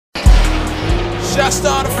Shouts to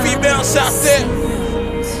all the females out there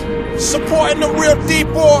supporting the real D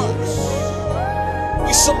boys.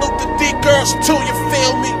 We salute the D girls too, you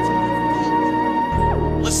feel me?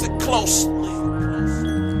 Listen closely.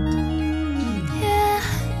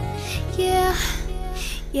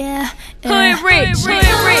 Yeah. Hood rich.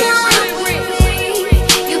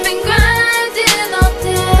 You've been grinding all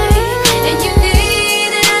day, and you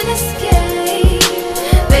need an escape.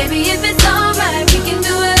 Baby, if it's alright, we can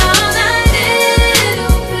do it all night.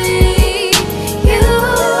 It'll be you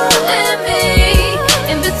and me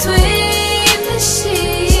in between the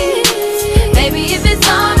sheets. Baby, if it's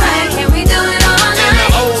alright, can we do it all night? In the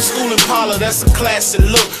old school Impala, that's a classic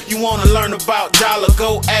look. You wanna learn about dollar,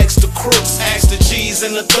 go ask the crooks, ask the G's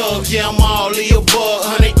and the thugs. Yeah, I'm all the above,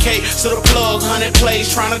 100K to the plug, 100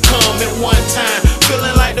 plays trying to come at one time.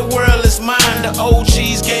 Feeling like the world is mine. The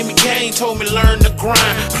OGs gave me game, told me learn to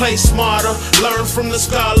grind, play smarter, learn from the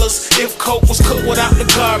scholars. If coke was cooked without the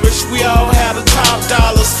garbage, we all had the top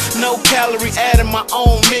dollars. No calorie, adding my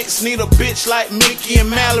own mix. Need a bitch like Mickey and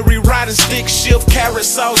Mallory, riding stick shift, carrot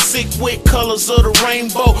sauce, sick with colors of the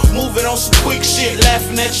rainbow. Moving on some quick shit,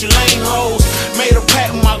 laughing at you lame hoes. Made a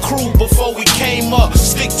pact with my crew before we came up.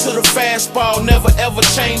 Stick to the fastball, never ever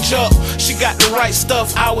change up. She got the right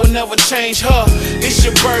stuff, I would never change her. It's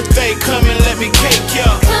your birthday, come and let me cake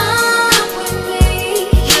ya. Come with me.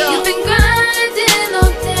 You've been grinding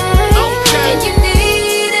all day, and you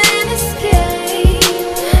need an escape.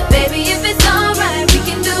 Baby, if it's alright, we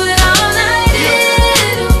can do it all night.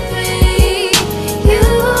 It'll be you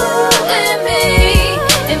and me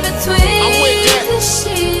in between the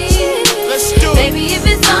sheets. Let's do it. Baby, if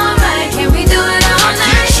it's alright, can we do it all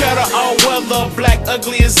night? Cheddar, all weather, black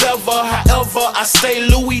ugly as ever. However, I stay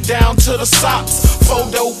Louis down to the socks.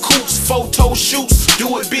 Photo coops, photo shoots.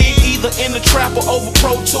 Do it big, either in the trap or over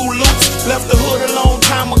Pro 2 loops. Left the hood a long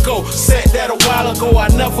time ago, said that a while ago. I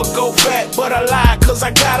never go back, but I lied cause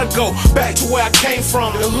I gotta go back to where I came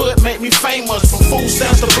from. The hood made me famous, from food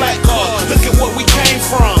stamps to black cards. Look at what we came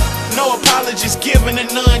from. No apologies given and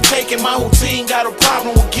none taken. My whole team got a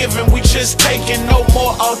problem with giving, we just taking. No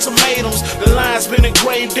more ultimatums, the line's been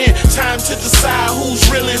engraved in. Time to decide who's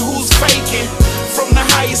real and who's faking. From the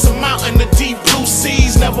highest mountain to deep blue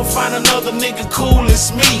seas, never find another nigga cool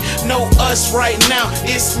as me. No us right now,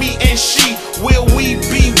 it's me and she. Will we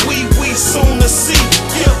be, we soon to see.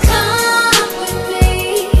 Yeah. Come with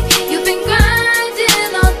me. You've been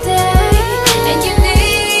grinding all day, and you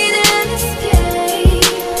need an escape.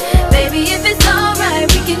 Baby, if it's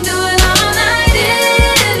alright, we can do it all night.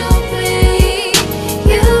 It'll be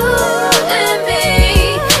you and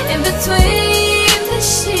me in between the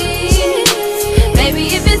sheets. Baby,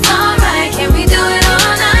 if it's alright, can we do it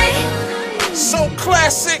all night? So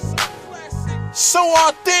classic, so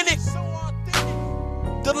authentic.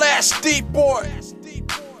 The last D boy,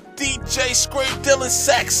 DJ Scream, Dillon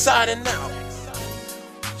Sack signing out.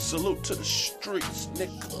 Salute to the streets,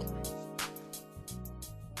 nigga.